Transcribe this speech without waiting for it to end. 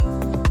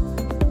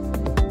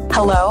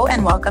Hello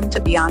and welcome to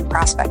Beyond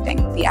Prospecting,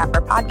 the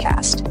APRA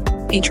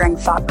podcast, featuring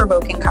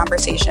thought-provoking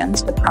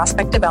conversations with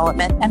prospect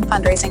development and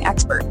fundraising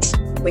experts.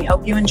 We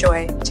hope you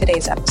enjoy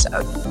today's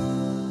episode.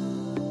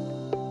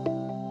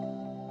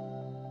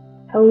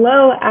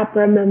 Hello,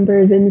 APRA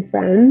members and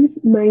friends.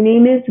 My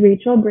name is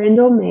Rachel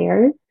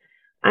Brandel-Mayer.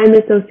 I'm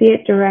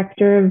Associate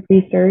Director of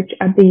Research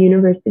at the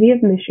University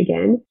of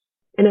Michigan,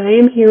 and I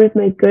am here with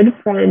my good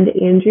friend,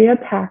 Andrea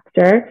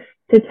Pachter,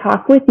 to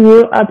talk with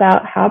you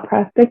about how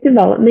prospect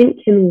development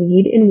can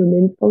lead in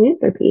women's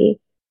philanthropy.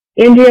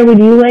 Andrea, would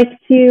you like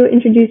to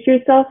introduce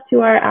yourself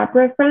to our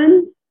APRA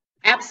friends?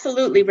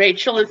 Absolutely,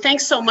 Rachel, and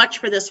thanks so much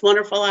for this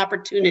wonderful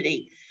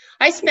opportunity.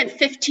 I spent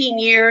 15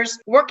 years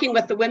working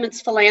with the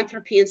Women's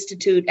Philanthropy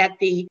Institute at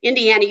the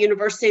Indiana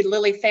University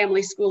Lilly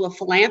Family School of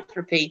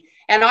Philanthropy,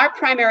 and our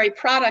primary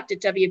product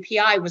at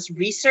WPI was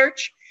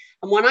research.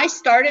 And when I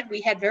started,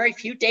 we had very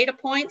few data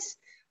points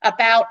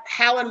about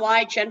how and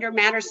why gender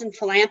matters in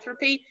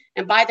philanthropy.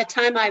 And by the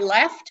time I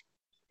left,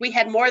 we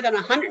had more than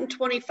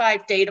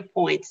 125 data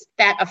points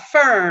that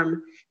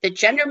affirm that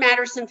gender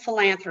matters in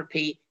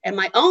philanthropy. And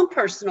my own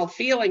personal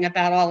feeling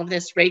about all of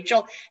this,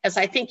 Rachel, as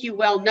I think you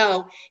well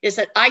know, is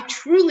that I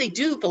truly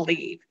do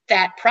believe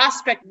that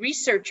prospect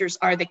researchers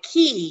are the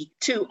key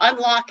to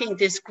unlocking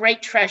this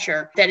great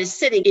treasure that is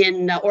sitting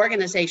in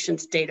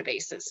organizations'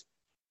 databases.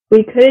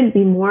 We couldn't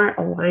be more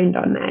aligned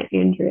on that,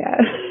 Andrea.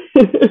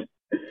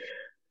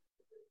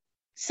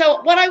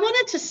 So what I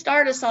wanted to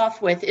start us off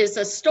with is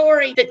a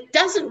story that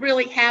doesn't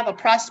really have a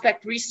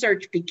prospect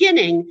research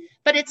beginning,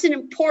 but it's an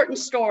important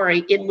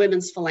story in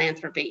women's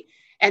philanthropy.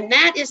 And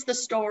that is the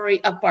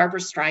story of Barbra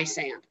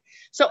Streisand.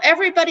 So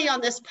everybody on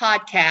this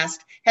podcast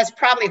has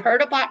probably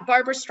heard about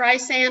Barbra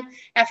Streisand.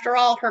 After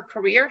all, her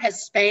career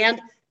has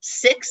spanned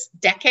 6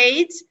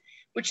 decades,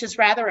 which is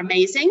rather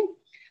amazing.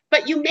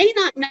 But you may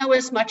not know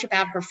as much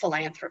about her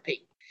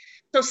philanthropy.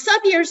 So some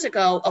years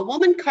ago, a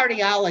woman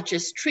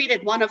cardiologist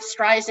treated one of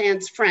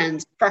Streisand's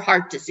friends for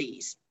heart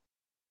disease.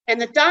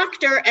 And the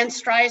doctor and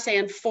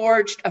Streisand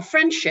forged a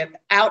friendship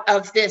out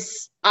of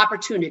this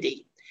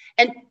opportunity.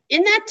 And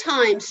in that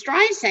time,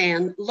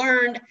 Streisand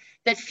learned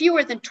that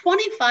fewer than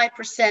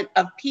 25%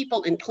 of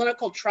people in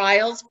clinical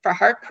trials for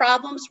heart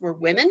problems were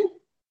women.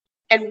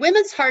 And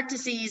women's heart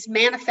disease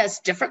manifests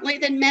differently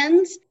than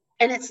men's,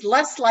 and it's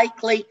less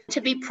likely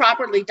to be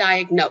properly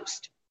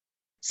diagnosed.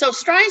 So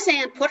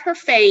Streisand put her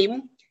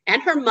fame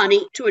and her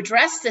money to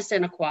address this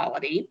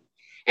inequality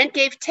and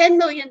gave $10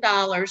 million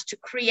to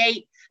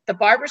create the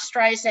Barbra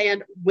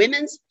Streisand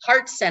Women's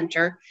Heart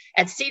Center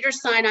at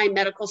Cedars-Sinai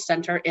Medical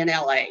Center in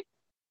LA.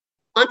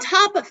 On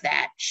top of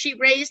that, she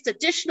raised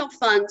additional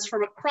funds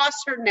from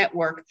across her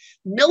network,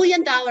 $1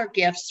 million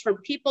gifts from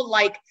people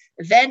like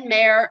then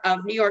Mayor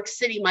of New York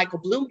City, Michael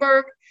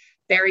Bloomberg,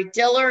 Barry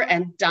Diller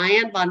and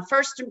Diane von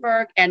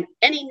Furstenberg, and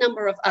any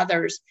number of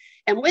others.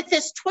 And with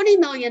this $20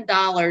 million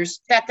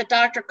that the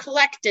doctor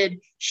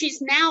collected,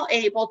 she's now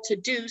able to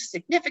do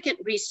significant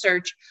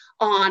research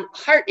on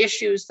heart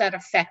issues that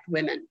affect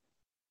women.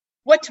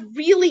 What's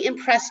really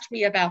impressed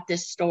me about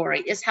this story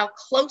is how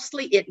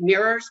closely it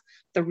mirrors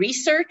the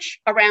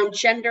research around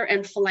gender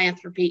and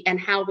philanthropy and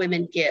how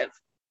women give.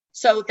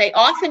 So they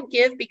often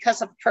give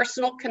because of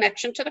personal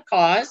connection to the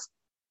cause.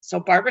 So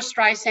Barbra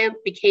Streisand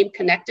became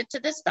connected to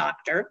this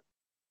doctor.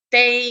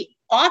 They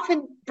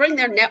often bring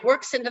their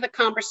networks into the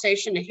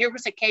conversation. And here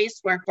was a case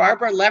where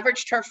Barbara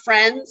leveraged her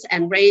friends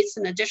and raised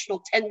an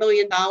additional $10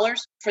 million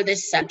for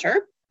this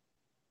center.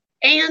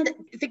 And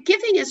the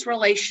giving is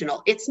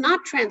relational. It's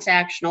not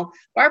transactional.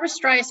 Barbra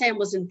Streisand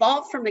was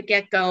involved from the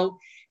get-go,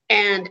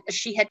 and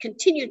she had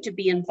continued to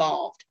be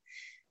involved.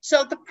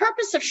 So the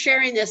purpose of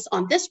sharing this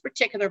on this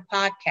particular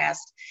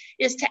podcast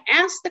is to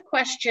ask the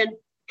question,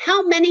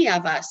 how many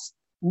of us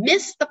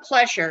miss the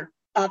pleasure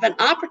of an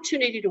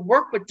opportunity to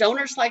work with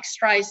donors like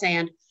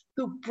Streisand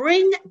who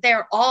bring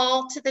their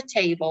all to the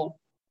table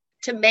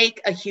to make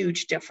a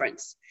huge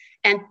difference?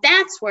 And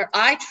that's where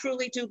I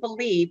truly do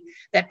believe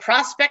that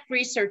prospect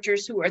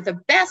researchers who are the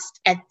best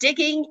at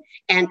digging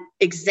and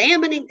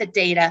examining the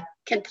data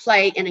can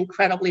play an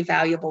incredibly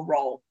valuable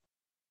role.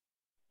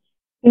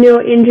 You know,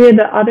 Andrea,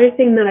 the other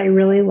thing that I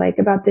really like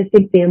about this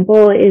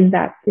example is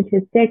that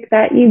statistic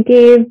that you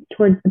gave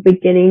towards the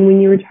beginning when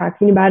you were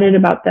talking about it,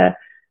 about the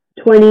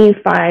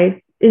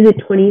 25%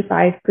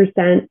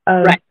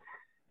 of right.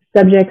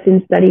 subjects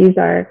in studies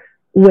are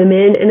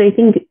women. And I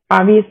think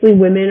obviously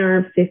women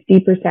are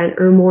 50%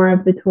 or more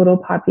of the total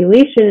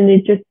population. And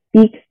it just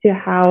speaks to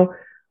how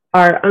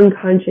our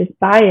unconscious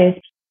bias,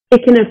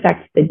 it can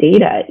affect the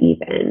data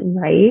even,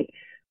 right?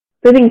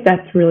 So I think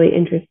that's really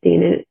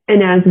interesting.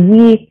 And as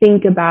we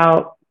think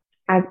about,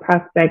 as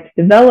prospect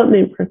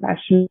development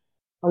professionals,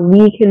 how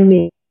we can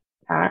make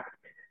impact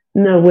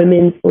in the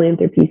women's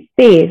philanthropy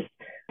space,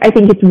 I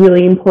think it's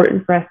really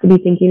important for us to be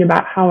thinking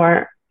about how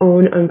our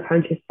own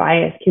unconscious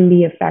bias can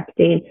be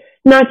affecting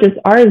not just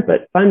ours,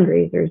 but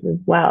fundraisers as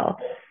well.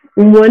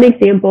 And one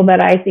example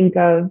that I think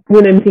of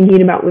when I'm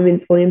thinking about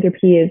women's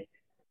philanthropy is,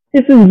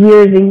 this was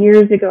years and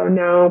years ago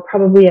now,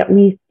 probably at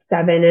least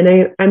 7.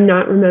 And I'm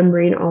not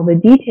remembering all the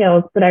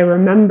details, but I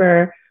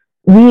remember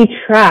we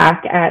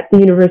track at the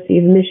University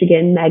of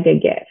Michigan mega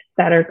gifts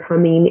that are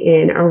coming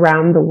in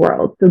around the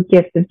world. So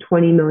gifts of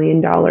 $20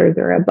 million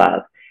or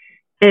above.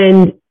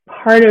 And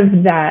part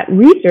of that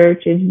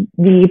research is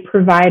we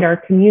provide our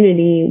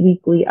community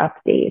weekly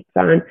updates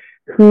on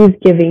who's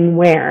giving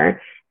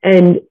where.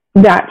 And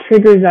that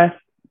triggers us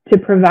to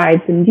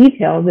provide some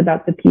details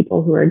about the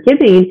people who are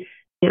giving.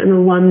 An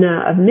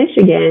alumna of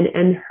Michigan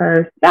and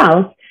her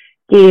spouse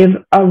gave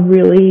a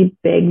really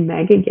big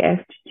mega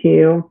gift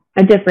to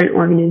a different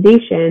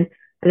organization.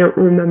 I don't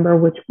remember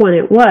which one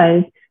it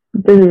was.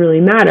 It doesn't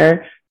really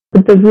matter.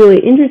 But the really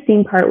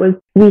interesting part was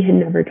we had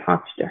never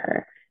talked to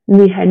her.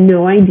 We had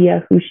no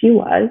idea who she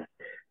was.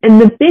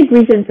 And the big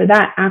reason for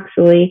that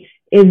actually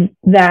is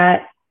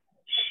that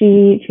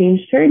she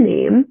changed her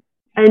name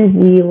and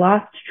we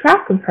lost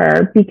track of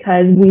her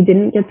because we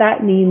didn't get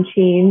that name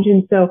change.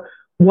 And so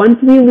once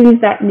we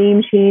lose that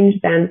name change,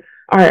 then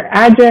our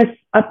address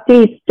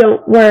updates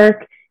don't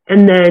work.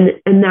 And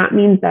that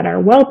means that our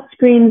wealth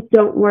screens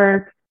don't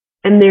work.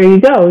 And there you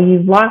go.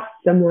 You've lost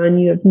someone.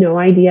 You have no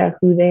idea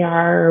who they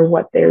are or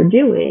what they're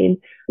doing.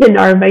 And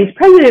our vice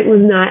president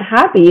was not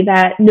happy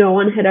that no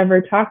one had ever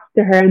talked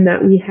to her and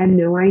that we had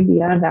no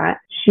idea that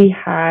she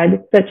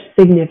had such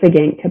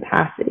significant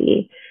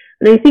capacity.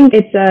 And I think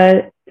it's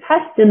a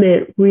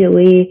testament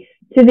really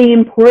to the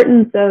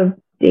importance of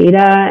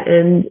data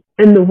and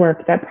the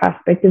work that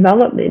prospect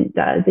development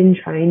does in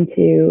trying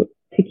to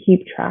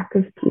keep track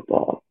of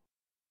people.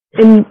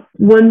 And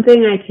one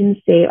thing I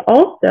can say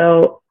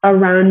also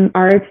around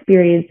our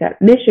experience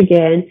at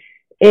Michigan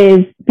is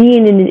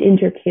being in an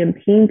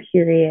inter-campaign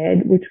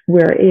period, which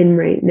we're in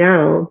right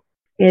now,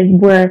 is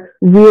we're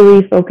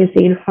really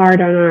focusing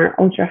hard on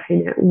our ultra-high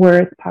net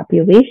worth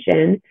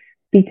population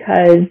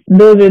because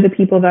those are the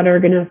people that are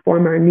going to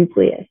form our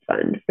nucleus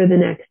fund for the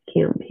next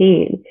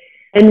campaign.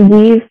 And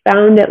we've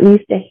found at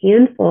least a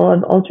handful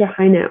of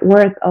ultra-high net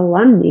worth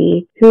alumni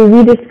who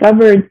we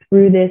discovered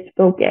through this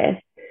focus,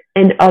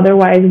 and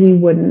otherwise we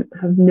wouldn't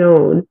have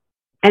known.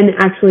 And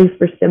actually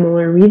for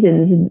similar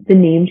reasons, the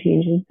name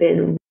change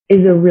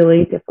is a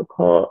really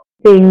difficult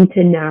thing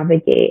to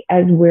navigate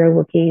as we're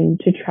looking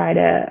to try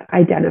to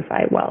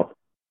identify wealth.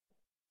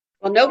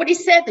 Well, nobody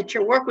said that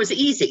your work was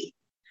easy,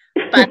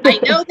 but I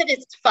know that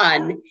it's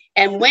fun.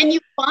 And when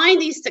you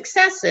find these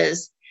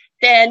successes,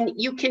 then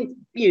you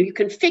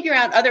can figure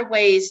out other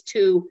ways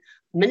to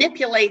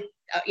manipulate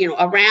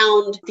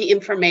around the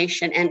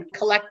information and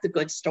collect the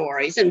good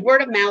stories. And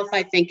word of mouth,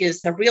 I think,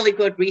 is a really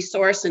good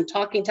resource, and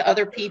talking to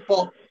other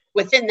people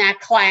within that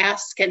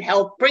class can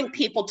help bring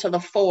people to the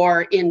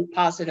fore in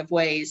positive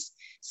ways.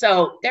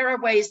 So there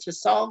are ways to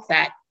solve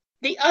that.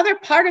 The other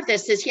part of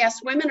this is,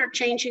 yes, women are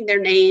changing their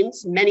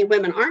names. Many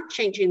women aren't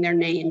changing their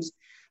names,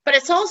 but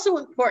it's also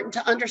important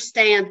to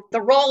understand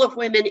the role of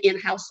women in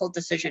household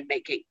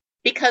decision-making.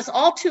 Because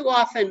all too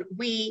often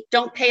we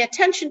don't pay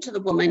attention to the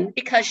woman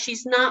because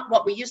she's not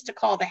what we used to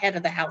call the head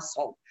of the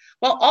household.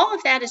 Well, all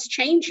of that is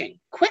changing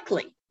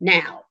quickly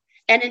now.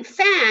 And in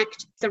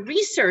fact, the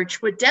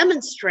research would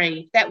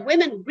demonstrate that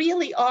women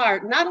really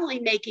are not only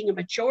making a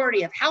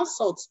majority of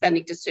household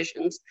spending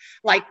decisions,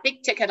 like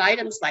big ticket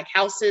items like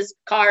houses,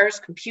 cars,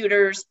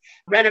 computers,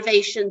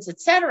 renovations,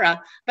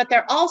 etc., but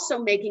they're also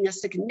making a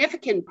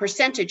significant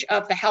percentage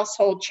of the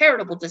household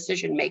charitable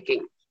decision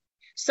making.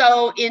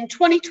 So in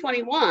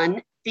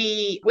 2021,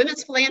 the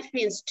Women's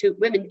Philanthropy Institute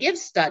Women Give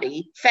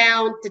study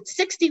found that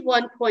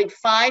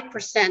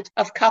 61.5%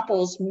 of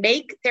couples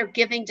make their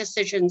giving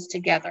decisions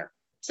together.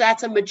 So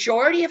that's a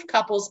majority of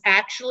couples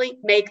actually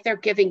make their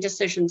giving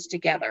decisions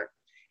together.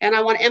 And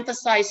I want to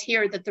emphasize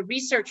here that the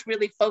research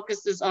really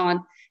focuses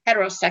on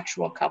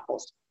heterosexual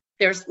couples.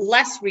 There's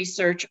less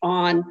research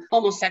on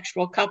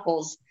homosexual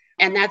couples.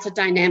 And that's a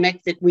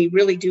dynamic that we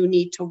really do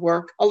need to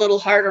work a little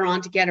harder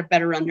on to get a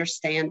better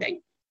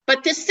understanding.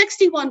 But this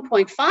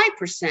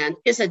 61.5%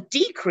 is a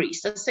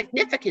decrease, a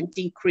significant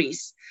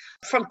decrease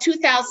from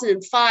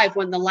 2005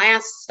 when the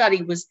last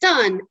study was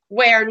done,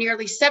 where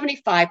nearly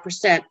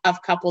 75%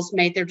 of couples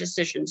made their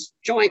decisions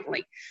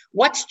jointly.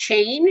 What's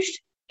changed,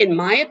 in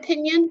my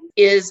opinion,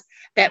 is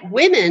that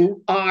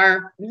women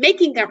are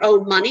making their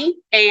own money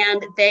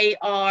and they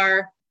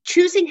are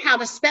choosing how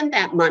to spend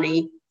that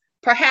money,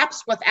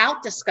 perhaps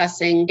without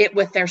discussing it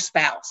with their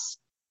spouse.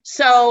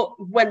 So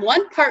when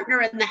one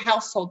partner in the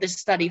household, this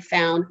study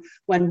found,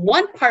 when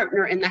one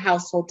partner in the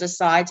household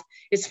decides,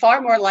 it's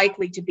far more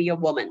likely to be a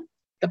woman.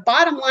 The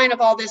bottom line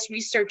of all this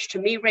research to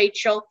me,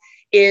 Rachel,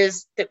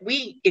 is that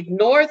we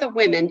ignore the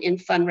women in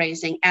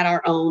fundraising at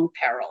our own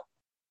peril.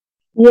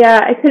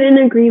 Yeah, I couldn't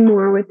agree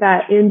more with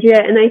that,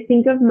 Andrea. And I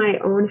think of my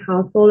own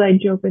household. I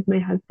joke with my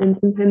husband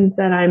sometimes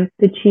that I'm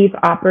the chief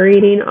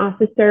operating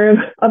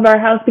officer of our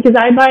house because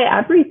I buy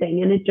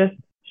everything and it just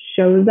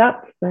shows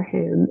up for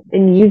him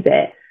and use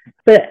it.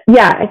 But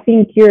yeah, I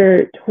think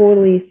you're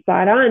totally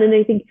spot on. And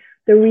I think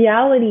the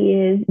reality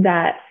is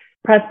that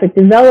prospect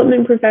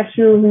development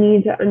professionals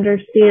need to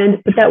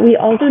understand, but that we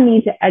also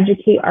need to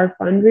educate our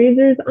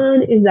fundraisers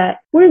on, is that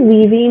we're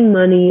leaving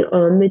money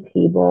on the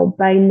table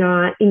by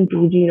not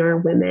engaging our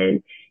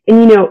women.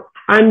 And,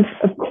 I'm,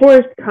 of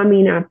course,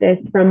 coming at this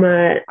from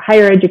a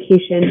higher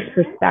education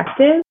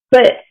perspective,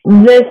 but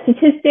the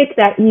statistic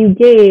that you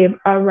gave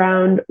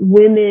around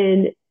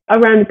women,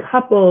 around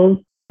couples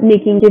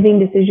making giving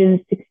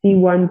decisions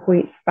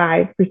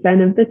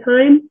 61.5% of the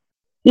time,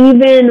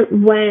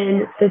 even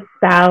when the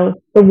spouse,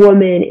 the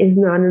woman, is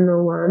not an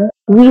alum,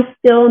 we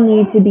still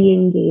need to be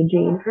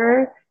engaging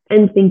her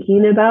and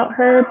thinking about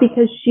her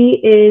because she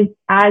is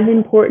as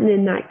important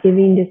in that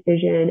giving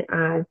decision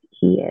as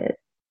he is.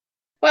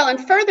 Well,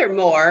 and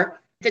furthermore,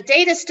 the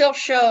data still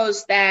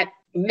shows that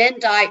men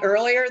die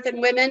earlier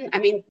than women. I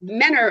mean,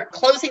 men are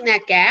closing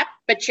that gap,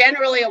 but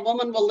generally a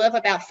woman will live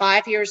about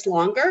 5 years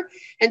longer.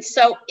 And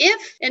so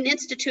if an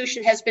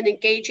institution has been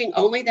engaging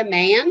only the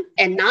man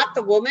and not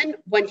the woman,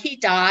 when he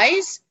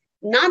dies,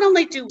 not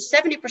only do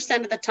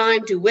 70% of the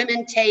time do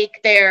women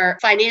take their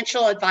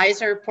financial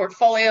advisor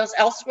portfolios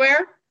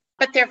elsewhere,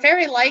 but they're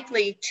very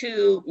likely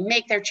to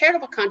make their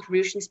charitable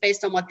contributions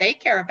based on what they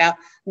care about,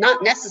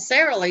 not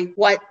necessarily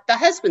what the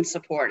husband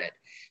supported.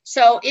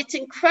 So it's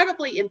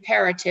incredibly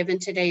imperative in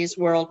today's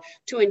world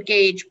to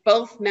engage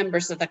both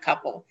members of the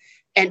couple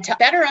and to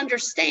better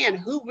understand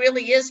who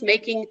really is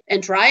making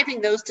and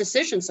driving those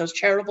decisions, those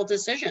charitable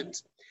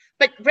decisions.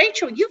 But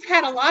Rachel, you've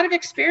had a lot of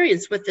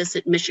experience with this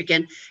at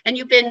Michigan, and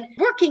you've been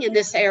working in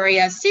this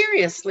area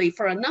seriously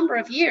for a number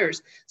of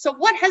years. So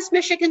what has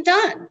Michigan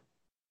done?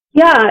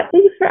 Yeah,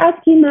 thanks for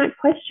asking that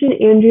question,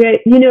 Andrea.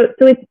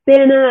 So it's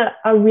been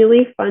a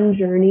really fun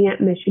journey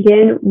at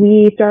Michigan.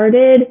 We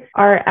started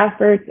our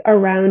efforts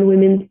around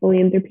women's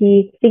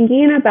philanthropy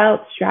thinking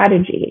about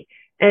strategy.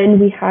 And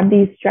we had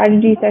these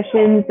strategy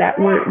sessions that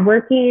weren't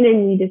working,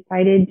 and we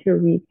decided to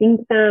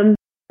rethink them.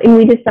 And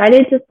we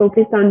decided to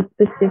focus on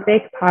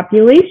specific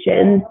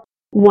populations,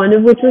 one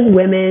of which was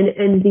women,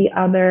 and the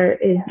other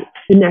is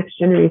the next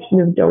generation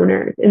of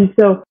donors. And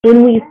so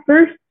when we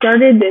first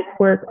started this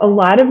work, a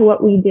lot of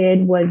what we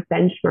did was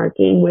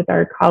benchmarking with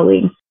our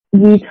colleagues.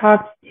 We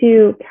talked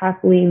to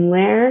Kathleen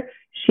Lair.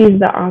 She's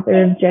the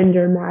author of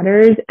Gender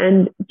Matters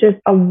and just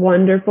a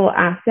wonderful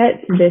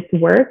asset to this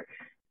work.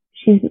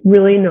 She's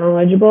really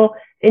knowledgeable,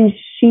 and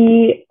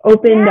she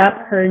opened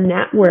up her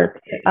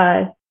network to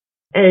us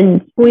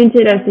and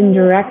pointed us in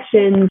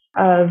directions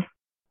of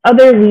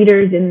other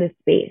leaders in the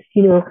space.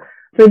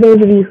 For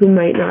those of you who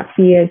might not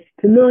be as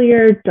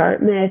familiar,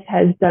 Dartmouth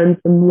has done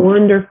some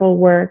wonderful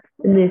work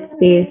in this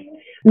space.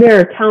 There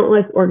are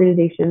countless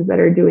organizations that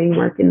are doing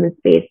work in this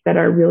space that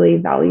are really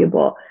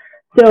valuable.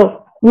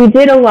 So we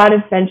did a lot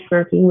of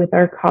benchmarking with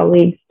our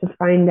colleagues to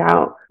find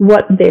out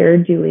what they're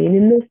doing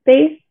in this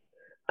space.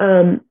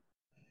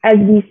 As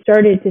we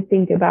started to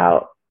think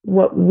about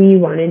what we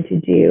wanted to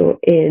do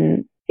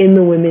in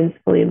the women's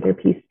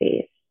philanthropy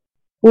space.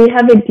 We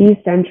have a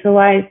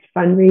decentralized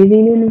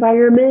fundraising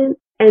environment.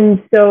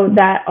 And so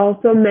that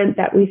also meant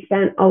that we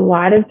spent a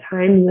lot of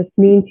time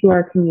listening to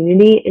our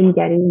community and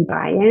getting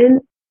buy-in.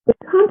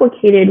 It's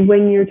complicated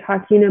when you're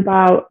talking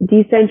about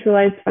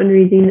decentralized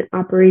fundraising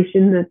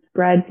operation that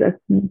spreads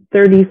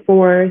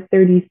 34,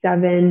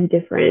 37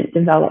 different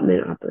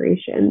development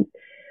operations.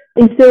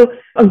 And so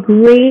a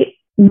great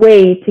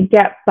way to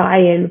get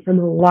buy-in from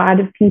a lot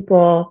of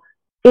people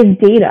is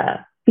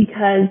data,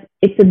 because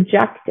it's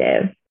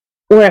objective,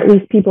 or at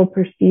least people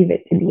perceive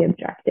it to be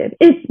objective.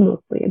 It's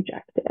mostly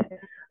objective.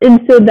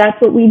 And so that's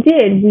what we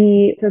did.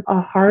 We took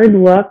a hard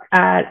look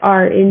at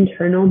our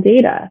internal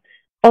data.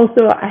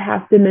 Also, I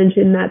have to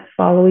mention that's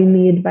following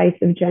the advice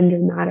of Gender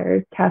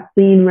Matters.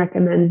 Kathleen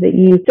recommends that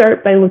you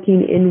start by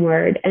looking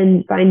inward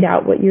and find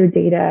out what your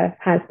data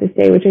has to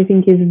say, which I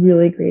think is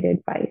really great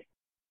advice.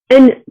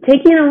 And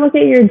taking a look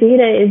at your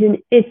data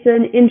it's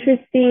an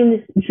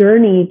interesting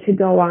journey to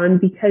go on,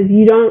 because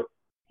you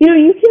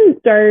can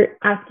start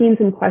asking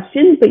some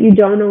questions, but you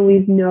don't know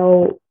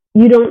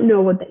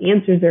what the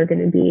answers are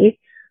going to be,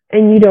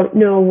 and you don't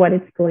know what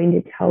it's going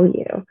to tell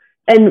you,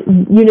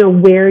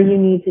 and where you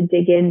need to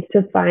dig in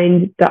to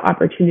find the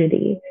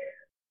opportunity.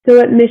 So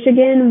at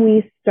Michigan,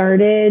 we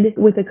started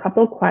with a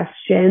couple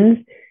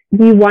questions.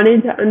 We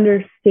wanted to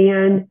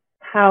understand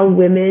how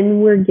women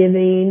were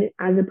giving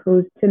as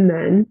opposed to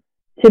men,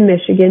 to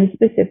Michigan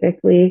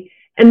specifically.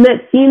 And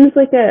that seems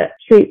like a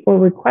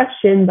straightforward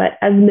question, but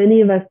as many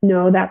of us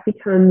know, that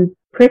becomes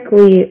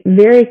prickly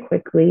very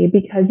quickly,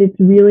 because it's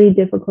really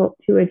difficult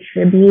to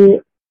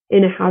attribute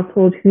in a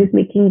household who's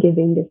making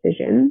giving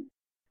decisions.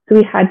 So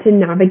we had to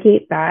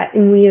navigate that,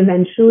 and we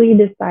eventually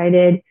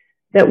decided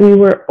that we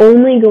were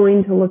only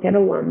going to look at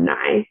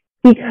alumni,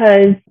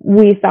 because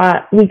we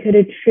thought we could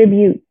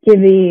attribute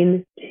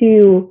giving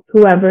to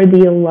whoever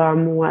the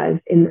alum was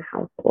in the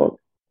household.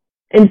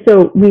 And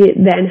so we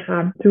then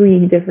have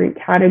 3 different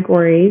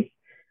categories.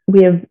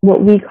 We have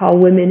what we call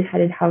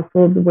women-headed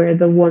households, where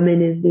the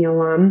woman is the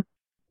alum.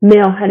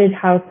 Male-headed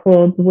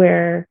households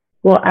where,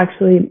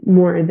 actually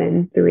more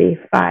than 3,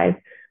 5,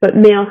 but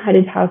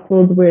male-headed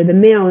households where the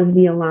male is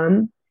the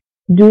alum.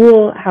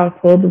 Dual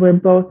households where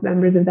both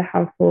members of the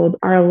household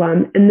are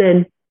alum. And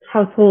then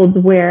households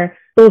where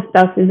both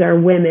spouses are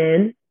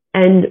women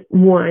and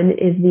one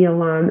is the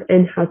alum,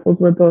 and households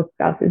where both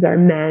spouses are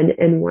men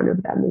and one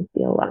of them is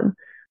the alum.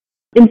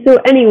 And so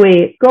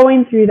anyway,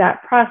 going through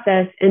that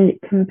process and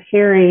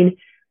comparing,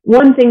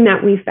 one thing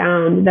that we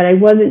found that I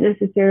wasn't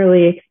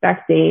necessarily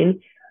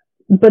expecting,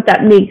 but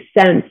that makes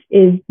sense,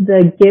 is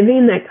the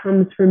giving that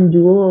comes from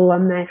dual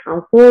alumni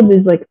households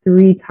is like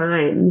 3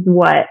 times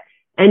what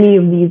any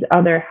of these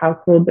other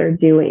households are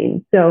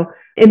doing. So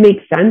it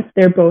makes sense.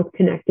 They're both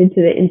connected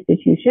to the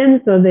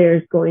institution, so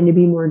there's going to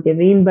be more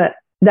giving, but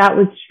that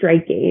was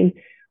striking.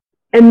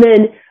 And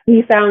then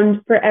we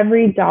found for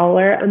every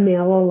dollar a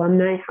male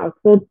alumni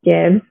household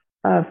gives,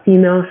 a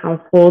female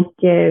household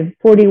gives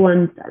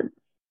 41 cents.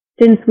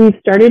 Since we've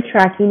started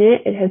tracking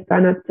it, it has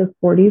gone up to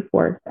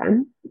 44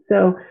 cents.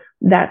 So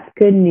that's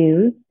good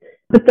news.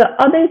 But the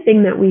other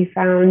thing that we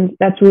found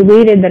that's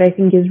related that I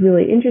think is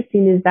really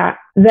interesting is that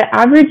the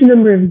average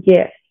number of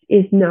gifts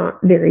is not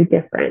very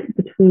different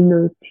between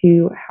those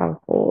 2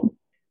 households.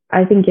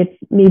 I think it's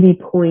maybe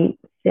 0.6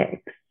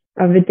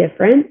 of a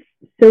difference.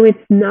 So it's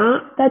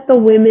not that the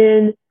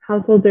women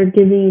households are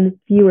giving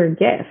fewer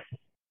gifts.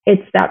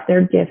 It's that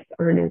their gifts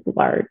aren't as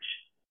large.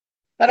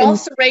 But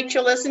also,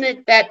 Rachel, isn't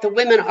it that the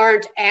women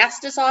aren't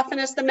asked as often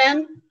as the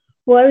men?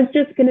 Well, I was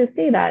just going to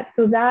say that.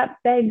 So that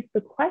begs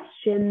the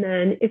question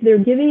then, if they're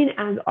giving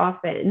as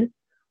often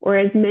or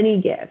as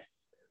many gifts,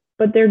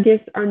 but their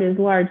gifts aren't as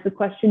large, the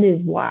question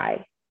is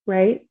why,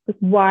 right? Like,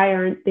 why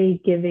aren't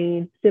they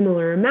giving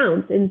similar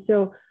amounts? And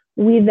so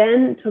we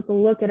then took a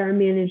look at our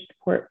managed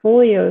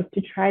portfolios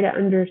to try to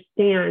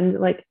understand,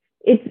 like,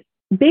 it's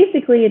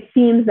basically, it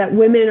seems that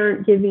women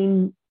aren't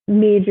giving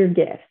major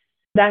gifts.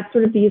 That's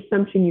sort of the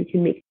assumption you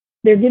can make.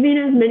 They're giving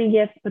as many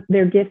gifts, but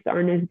their gifts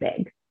aren't as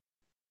big.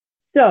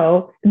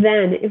 So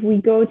then if we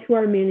go to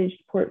our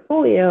managed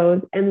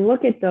portfolios and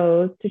look at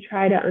those to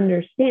try to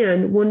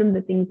understand, one of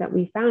the things that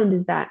we found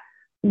is that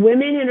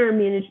women in our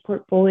managed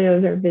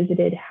portfolios are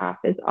visited half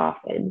as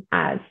often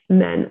as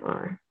men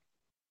are.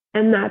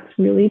 And that's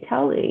really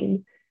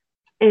telling.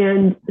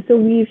 And so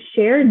we've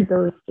shared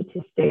those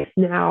statistics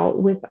now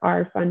with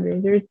our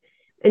fundraisers.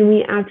 And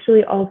we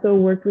actually also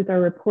worked with our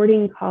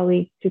reporting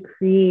colleagues to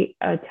create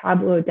a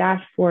Tableau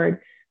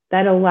dashboard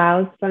that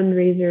allows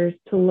fundraisers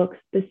to look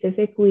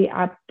specifically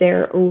at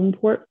their own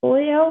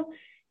portfolio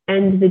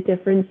and the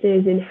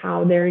differences in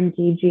how they're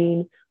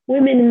engaging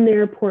women in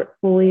their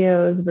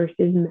portfolios versus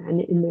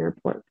men in their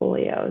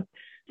portfolios.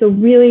 So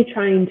really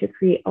trying to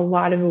create a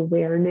lot of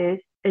awareness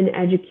and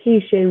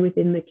education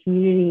within the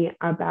community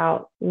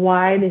about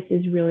why this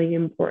is really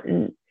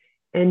important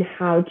and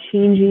how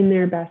changing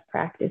their best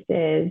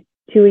practices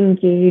to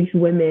engage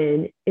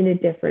women in a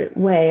different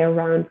way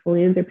around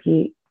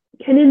philanthropy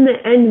can in the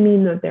end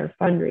mean that they're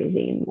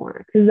fundraising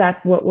more, because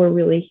that's what we're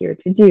really here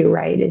to do,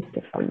 right, is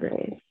to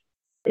fundraise.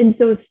 And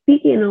so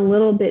speaking a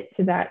little bit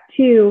to that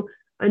too,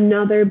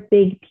 another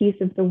big piece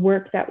of the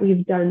work that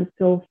we've done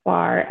so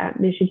far at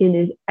Michigan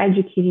is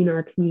educating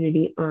our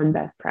community on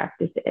best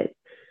practices.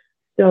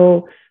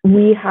 So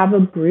we have a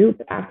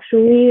group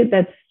actually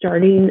that's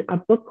starting a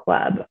book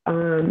club,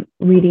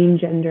 Reading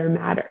Gender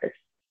Matters.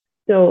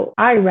 So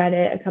I read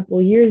it a couple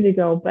of years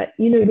ago, but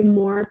the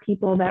more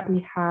people that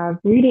we have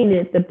reading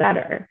it, the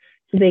better.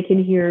 So they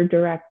can hear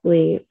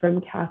directly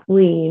from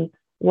Kathleen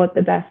what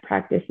the best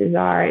practices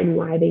are and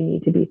why they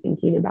need to be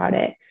thinking about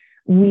it.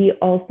 We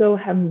also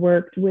have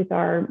worked with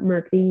our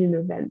marketing and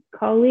events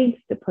colleagues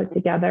to put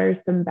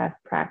together some best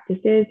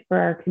practices for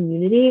our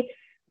community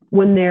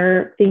when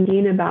they're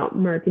thinking about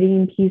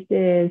marketing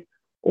pieces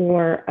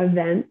or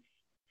events,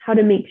 how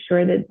to make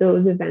sure that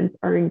those events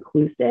are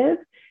inclusive.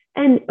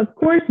 And of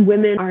course,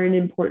 women are an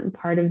important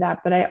part of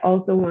that, but I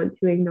also want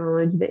to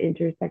acknowledge the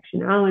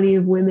intersectionality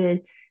of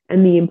women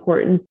and the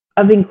importance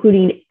of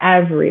including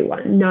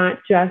everyone, not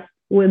just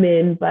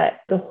women,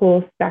 but the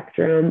whole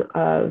spectrum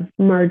of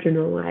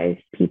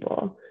marginalized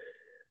people.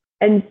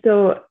 And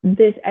so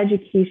this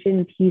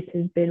education piece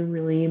has been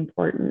really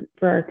important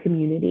for our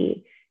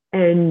community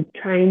and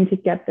trying to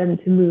get them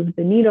to move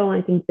the needle.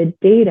 I think the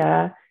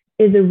data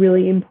is a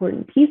really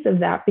important piece of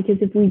that, because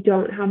if we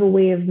don't have a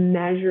way of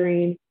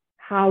measuring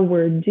how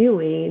we're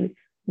doing,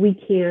 we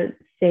can't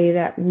say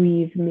that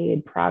we've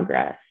made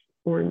progress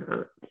or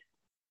not.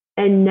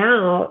 And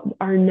now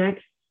our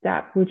next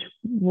step, which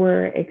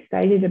we're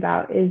excited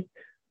about, is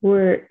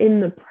we're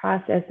in the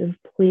process of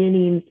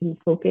planning some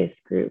focus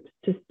groups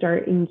to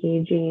start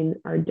engaging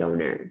our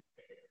donors.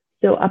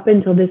 So up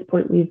until this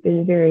point, we've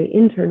been very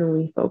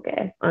internally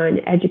focused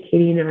on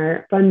educating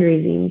our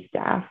fundraising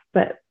staff,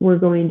 but we're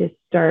going to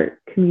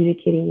start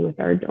communicating with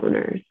our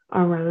donors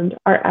around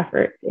our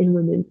efforts in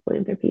women's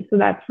philanthropy. So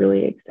that's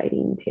really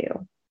exciting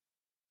too.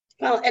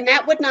 Well, and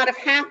that would not have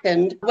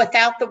happened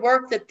without the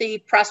work that the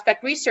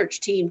Prospect Research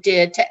team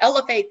did to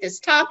elevate this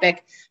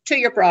topic to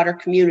your broader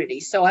community.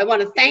 So I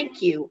want to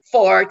thank you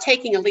for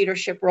taking a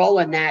leadership role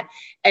in that.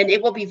 And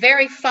it will be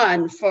very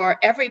fun for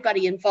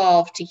everybody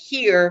involved to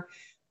hear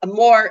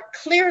more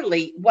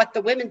clearly what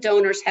the women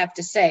donors have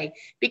to say,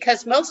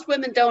 because most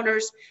women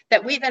donors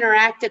that we've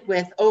interacted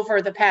with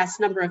over the past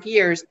number of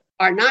years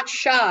are not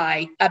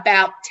shy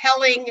about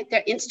telling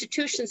the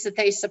institutions that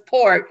they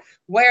support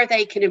where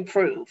they can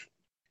improve.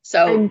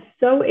 So I'm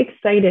so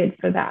excited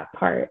for that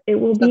part. It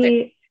will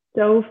be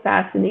so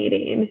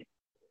fascinating.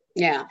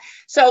 Yeah.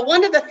 So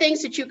one of the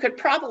things that you could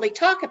probably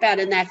talk about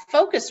in that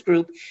focus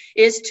group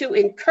is to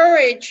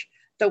encourage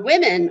the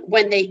women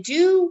when they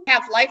do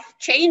have life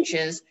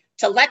changes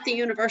to let the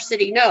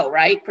university know,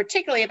 right?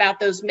 Particularly about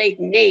those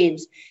maiden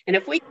names. And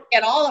if we can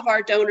get all of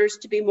our donors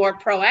to be more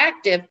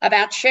proactive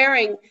about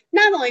sharing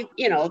not only,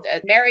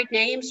 married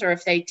names or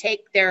if they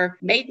take their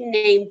maiden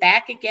name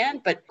back again,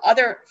 but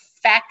other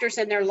factors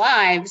in their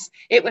lives,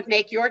 it would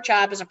make your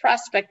job as a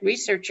prospect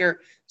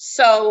researcher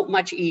so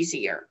much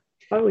easier.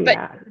 Oh,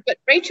 yeah. But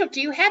Rachel, do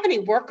you have any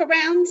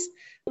workarounds,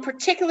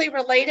 particularly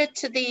related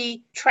to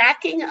the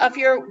tracking of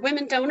your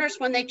women donors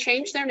when they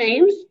change their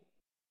names?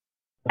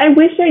 I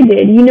wish I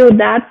did.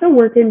 That's a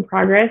work in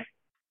progress.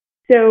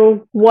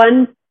 So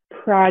one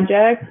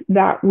project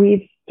that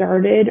we've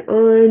started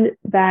on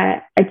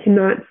that I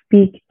cannot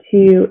speak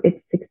to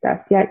its success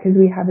yet because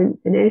we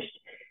haven't finished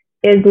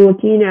is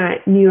looking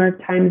at New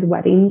York Times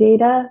wedding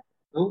data.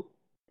 Oh.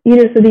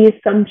 So the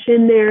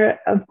assumption there,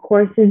 of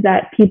course, is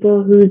that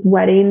people whose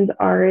weddings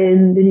are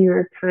in the New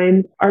York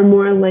Times are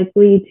more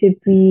likely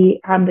to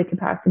have the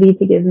capacity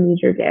to give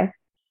major gifts.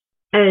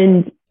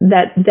 And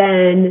that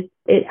then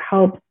it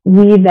helps,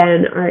 we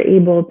then are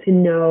able to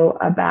know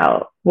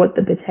about what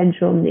the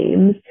potential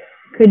names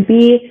could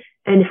be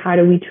and how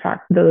do we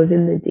track those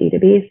in the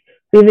database.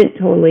 We haven't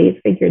totally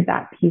figured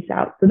that piece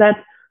out. So that's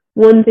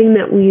one thing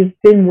that we've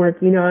been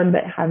working on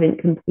but haven't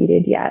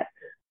completed yet.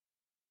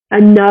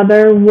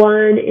 Another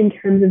one in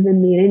terms of the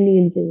maiden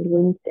names is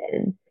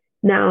LinkedIn.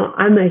 Now,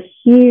 I'm a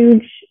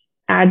huge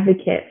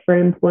advocate for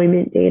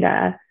employment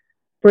data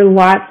for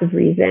lots of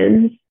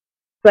reasons,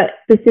 but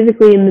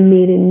specifically in the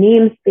maiden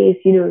name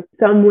space,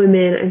 some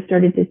women I've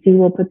started to see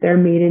will put their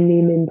maiden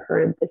name in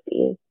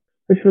parentheses,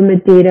 which from a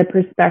data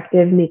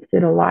perspective makes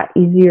it a lot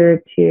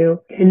easier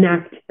to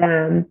connect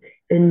them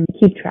and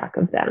keep track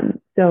of them.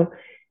 So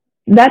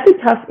that's a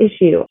tough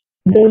issue.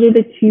 Those are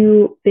the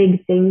two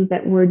big things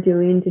that we're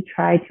doing to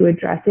try to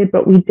address it,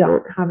 but we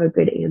don't have a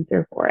good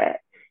answer for it.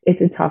 It's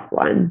a tough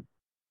one.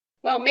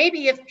 Well,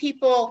 maybe if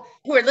people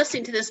who are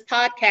listening to this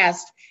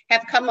podcast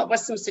have come up with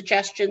some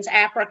suggestions,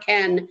 APRA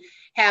can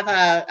have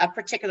a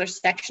particular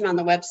section on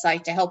the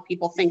website to help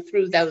people think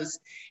through those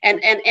and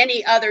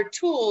any other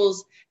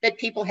tools that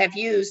people have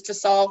used to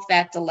solve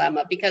that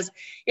dilemma, because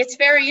it's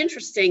very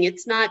interesting.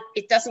 It's not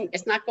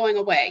going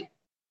away.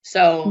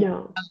 So,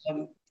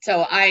 no.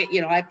 So I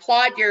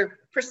applaud your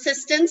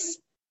persistence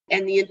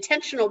and the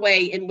intentional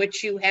way in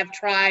which you have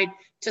tried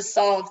to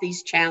solve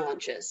these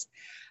challenges.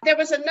 There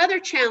was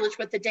another challenge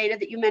with the data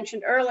that you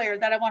mentioned earlier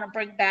that I want to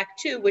bring back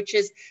to, which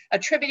is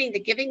attributing the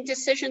giving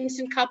decisions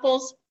in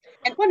couples.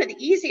 And one of the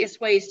easiest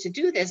ways to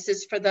do this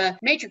is for the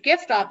major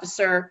gift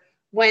officer,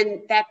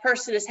 when that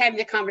person is having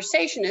the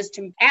conversation, is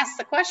to ask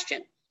the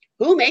question,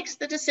 who makes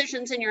the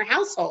decisions in your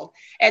household?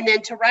 And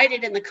then to write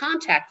it in the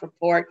contact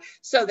report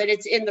so that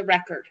it's in the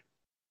record.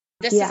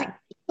 This is a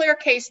clear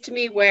case to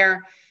me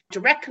where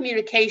direct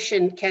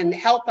communication can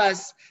help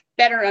us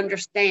better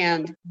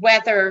understand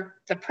whether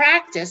the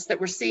practice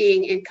that we're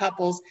seeing in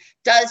couples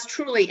does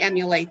truly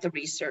emulate the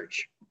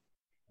research.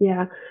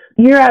 Yeah,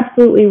 you're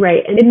absolutely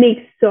right. And it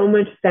makes so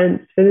much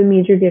sense for the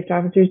major gift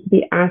officers to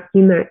be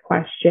asking that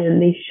question.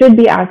 They should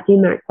be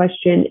asking that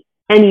question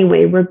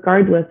anyway,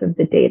 regardless of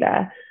the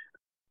data.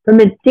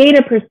 From a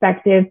data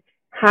perspective,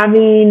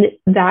 having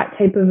that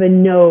type of a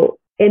note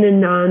in a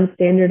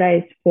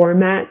non-standardized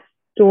format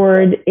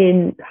stored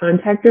in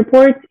contact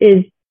reports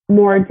is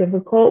more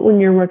difficult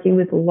when you're working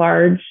with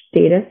large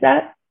data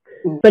sets,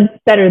 but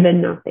it's better than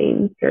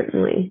nothing,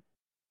 certainly.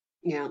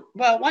 Yeah.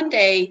 Well, one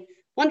day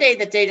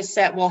the data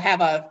set will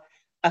have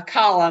a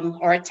column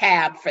or a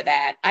tab for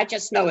that. I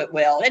just know it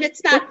will. And it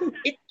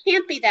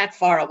can't be that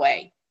far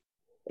away.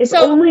 If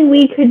only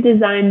we could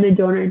design the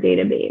donor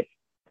database.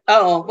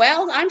 Oh,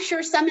 well, I'm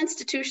sure some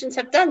institutions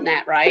have done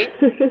that, right?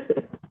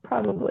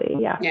 Probably,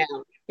 yeah.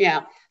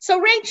 Yeah. So,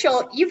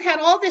 Rachel, you've had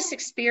all this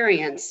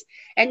experience,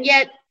 and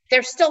yet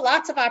there's still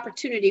lots of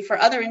opportunity for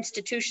other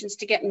institutions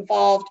to get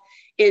involved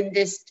in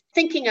this,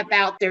 thinking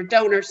about their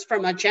donors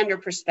from a gender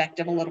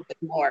perspective a little bit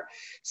more.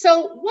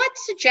 So what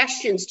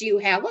suggestions do you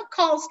have? What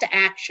calls to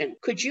action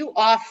could you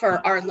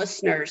offer our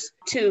listeners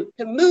to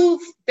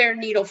move their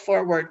needle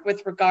forward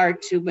with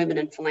regard to women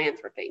in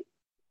philanthropy?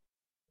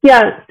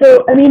 Yeah,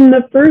 so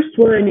the first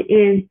one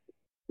is,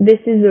 this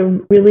is a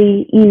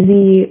really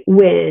easy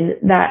win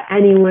that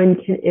anyone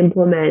can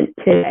implement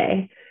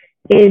today.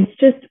 It's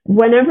just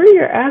whenever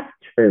you're asked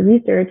for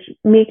research,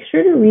 make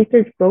sure to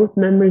research both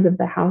members of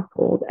the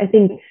household. I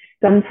think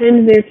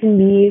sometimes there can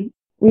be,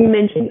 we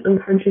mentioned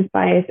unconscious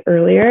bias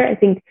earlier. I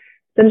think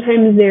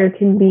sometimes there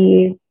can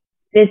be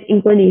this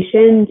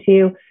inclination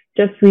to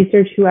just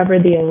research whoever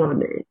the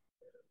alum is,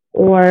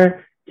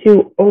 or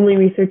to only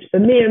research the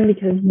man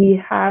because we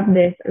have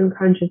this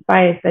unconscious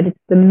bias that it's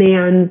the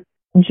man's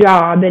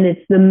job and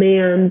it's the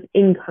man's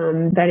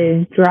income that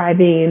is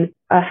driving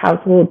a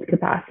household's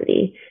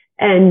capacity.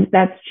 And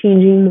that's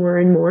changing more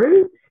and more,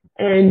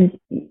 and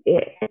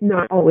it's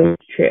not always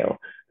true.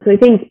 So I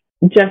think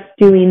just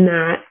doing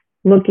that,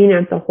 looking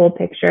at the whole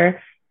picture,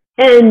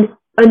 and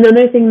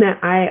another thing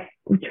that I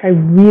try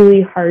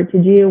really hard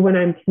to do when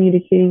I'm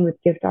communicating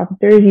with gift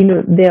officers,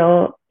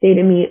 they'll say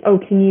to me, oh,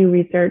 can you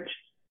research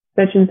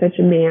such and such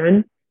a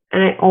man?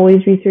 And I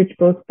always research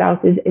both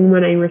spouses. And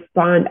when I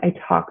respond, I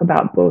talk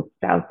about both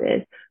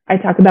spouses. I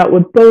talk about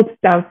what both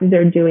spouses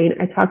are doing.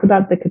 I talk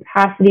about the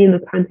capacity and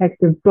the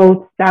context of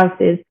both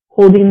spouses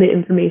holding the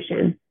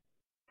information.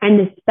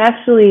 And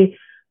especially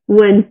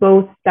when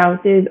both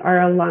spouses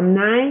are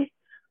alumni,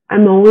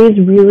 I'm always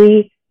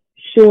really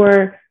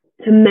sure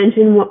to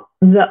mention what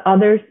the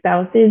other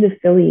spouse's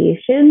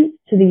affiliations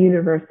to the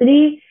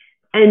university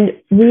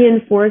and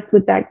reinforce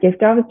with that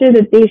gift officer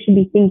that they should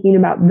be thinking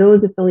about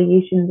those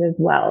affiliations as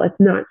well. It's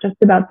not just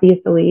about the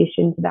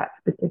affiliation to that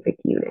specific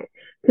unit,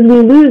 because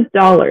we lose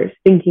dollars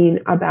thinking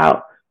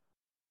about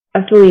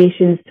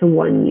affiliations to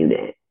one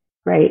unit,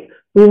 right?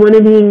 We want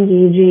to be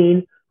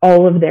engaging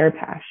all of their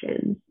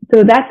passions.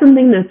 So that's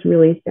something that's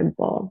really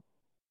simple.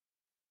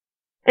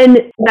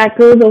 And that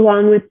goes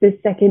along with the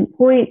second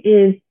point,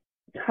 is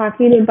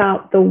talking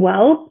about the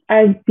wealth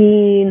as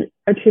being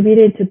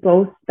attributed to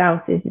both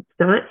spouses. It's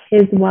not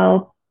his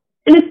wealth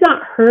and it's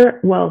not her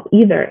wealth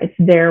either. It's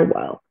their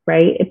wealth,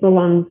 right? It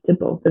belongs to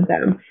both of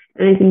them.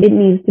 And I think it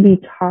needs to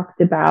be talked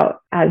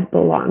about as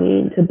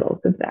belonging to both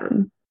of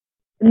them.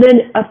 And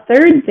then a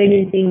third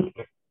thing I think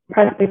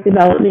prospect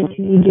development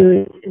can be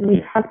doing, and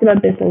we talked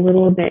about this a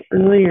little bit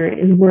earlier,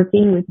 is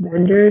working with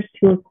vendors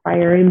to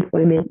acquire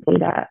employment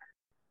data.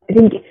 I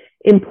think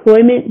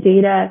employment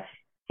data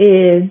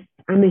is,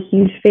 I'm a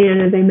huge fan,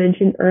 as I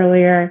mentioned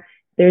earlier.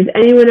 If there's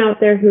anyone out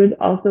there who is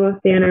also a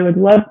fan, I would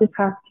love to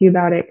talk to you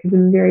about it because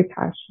I'm very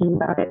passionate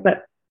about it.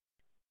 But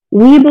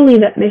we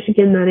believe at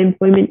Michigan that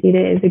employment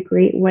data is a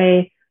great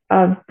way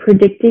of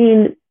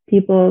predicting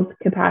people's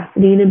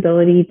capacity and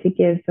ability to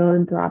give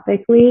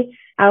philanthropically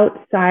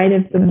outside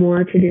of the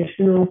more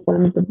traditional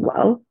forms of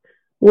wealth,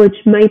 which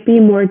might be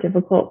more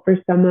difficult for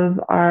some of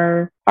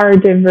our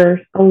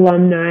diverse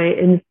alumni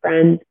and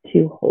friends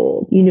to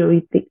hold.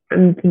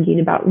 I'm thinking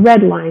about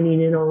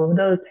redlining and all of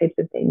those types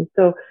of things.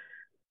 So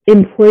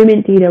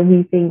employment data,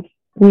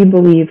 we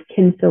believe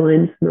can fill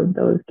in some of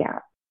those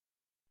gaps.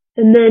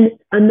 And then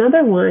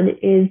another one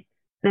is,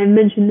 and I've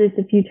mentioned this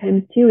a few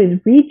times too, is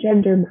Read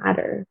Gender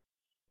Matters.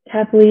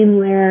 Kathleen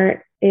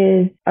Lehrer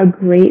is a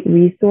great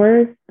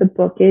resource. The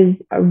book is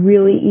a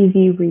really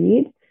easy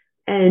read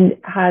and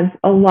has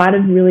a lot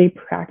of really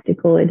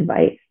practical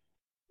advice.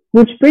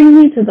 Which brings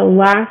me to the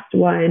last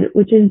one,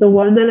 which is the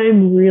one that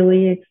I'm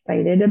really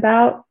excited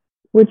about,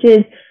 which is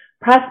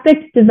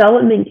prospect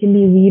development can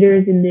be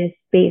leaders in this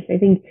space. I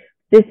think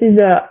this is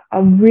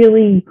a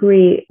really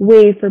great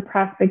way for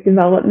prospect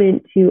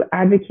development to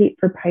advocate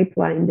for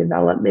pipeline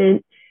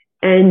development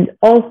and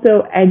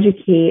also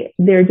educate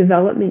their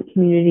development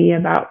community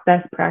about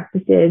best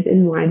practices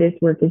and why this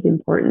work is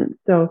important.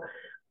 So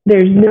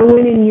there's no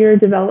one in your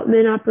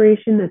development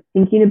operation that's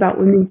thinking about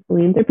women's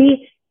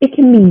philanthropy. It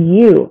can be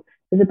you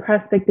as a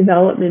prospect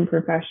development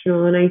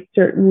professional. And I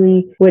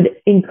certainly would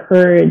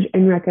encourage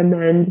and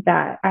recommend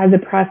that as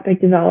a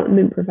prospect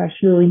development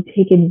professional, you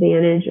take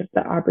advantage of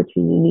the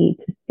opportunity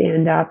to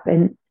stand up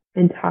and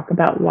talk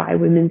about why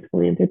women's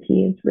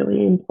philanthropy is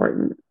really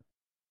important.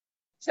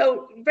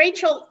 So,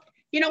 Rachel,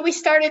 we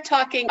started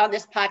talking on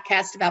this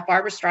podcast about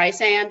Barbra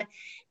Streisand,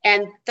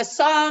 and the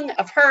song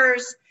of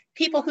hers,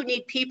 People Who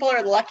Need People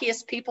Are the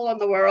Luckiest People in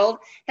the World,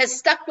 has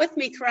stuck with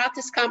me throughout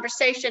this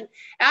conversation.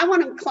 And I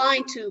want to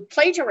incline to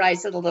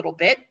plagiarize it a little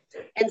bit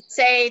and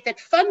say that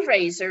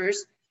fundraisers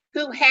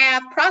who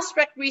have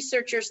prospect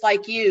researchers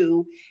like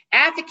you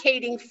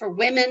advocating for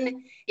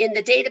women in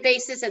the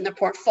databases and the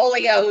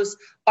portfolios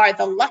are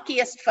the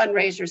luckiest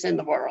fundraisers in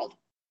the world.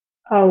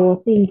 Oh,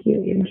 well, thank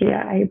you,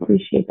 Andrea. I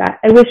appreciate that.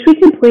 I wish we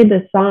could play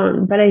the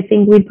song, but I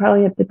think we'd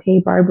probably have to pay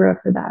Barbara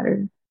for that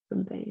or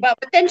something. Well,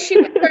 but then she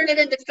would turn it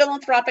into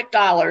philanthropic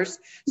dollars.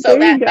 So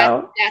that's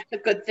a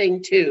good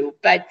thing too.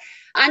 But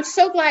I'm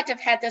so glad to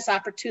have had this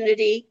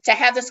opportunity to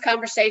have this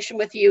conversation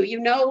with you. You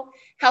know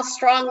how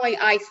strongly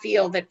I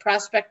feel that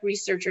prospect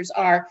researchers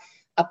are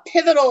a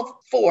pivotal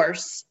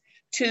force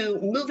to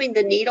moving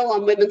the needle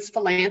on women's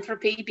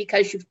philanthropy,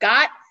 because you've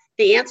got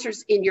the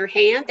answers in your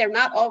hand. They're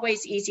not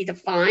always easy to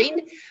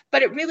find,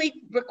 but it really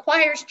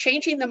requires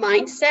changing the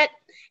mindset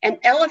and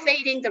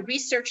elevating the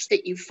research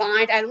that you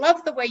find. I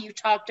love the way you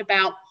talked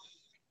about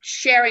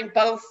sharing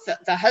both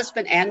the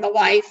husband and the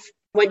wife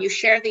when you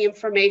share the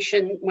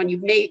information, when you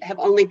may have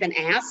only been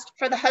asked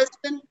for the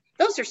husband.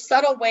 Those are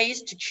subtle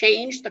ways to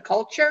change the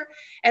culture.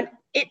 And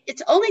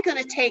it's only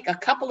going to take a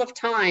couple of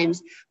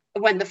times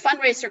when the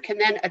fundraiser can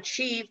then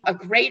achieve a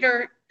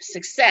greater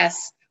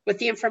success with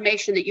the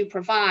information that you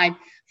provide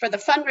for the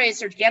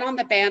fundraiser to get on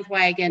the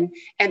bandwagon,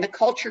 and the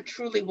culture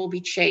truly will be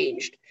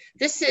changed.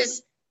 This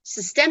is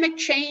systemic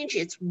change.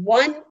 It's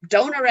one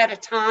donor at a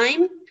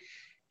time.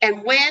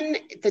 And when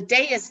the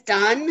day is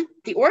done,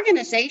 the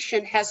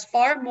organization has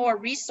far more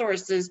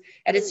resources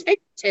at its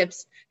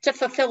fingertips to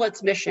fulfill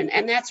its mission.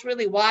 And that's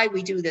really why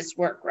we do this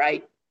work,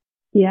 right?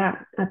 Yeah,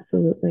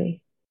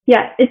 absolutely.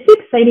 Yeah, it's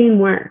exciting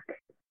work.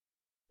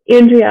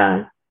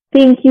 Andrea,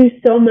 Thank you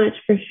so much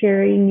for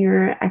sharing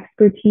your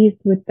expertise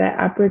with the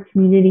APRA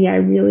community. I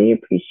really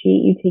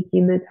appreciate you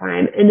taking the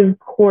time, and of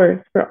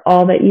course, for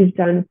all that you've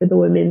done for the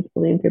women's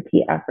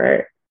philanthropy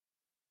effort.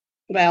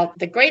 Well,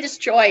 the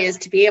greatest joy is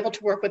to be able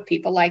to work with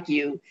people like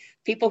you,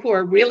 people who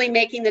are really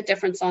making the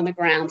difference on the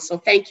ground. So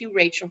thank you,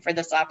 Rachel, for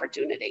this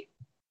opportunity.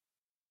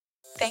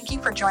 Thank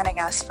you for joining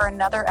us for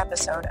another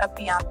episode of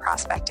Beyond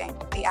Prospecting,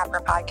 the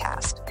APRA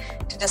podcast.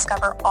 To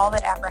discover all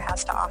that APRA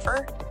has to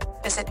offer,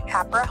 visit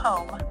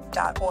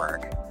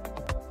aprahome.org.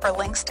 For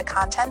links to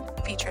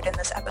content featured in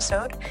this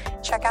episode,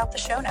 check out the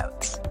show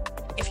notes.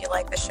 If you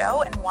like the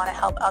show and want to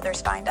help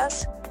others find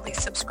us,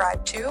 please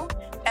subscribe to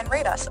and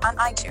rate us on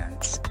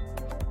iTunes.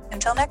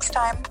 Until next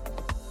time.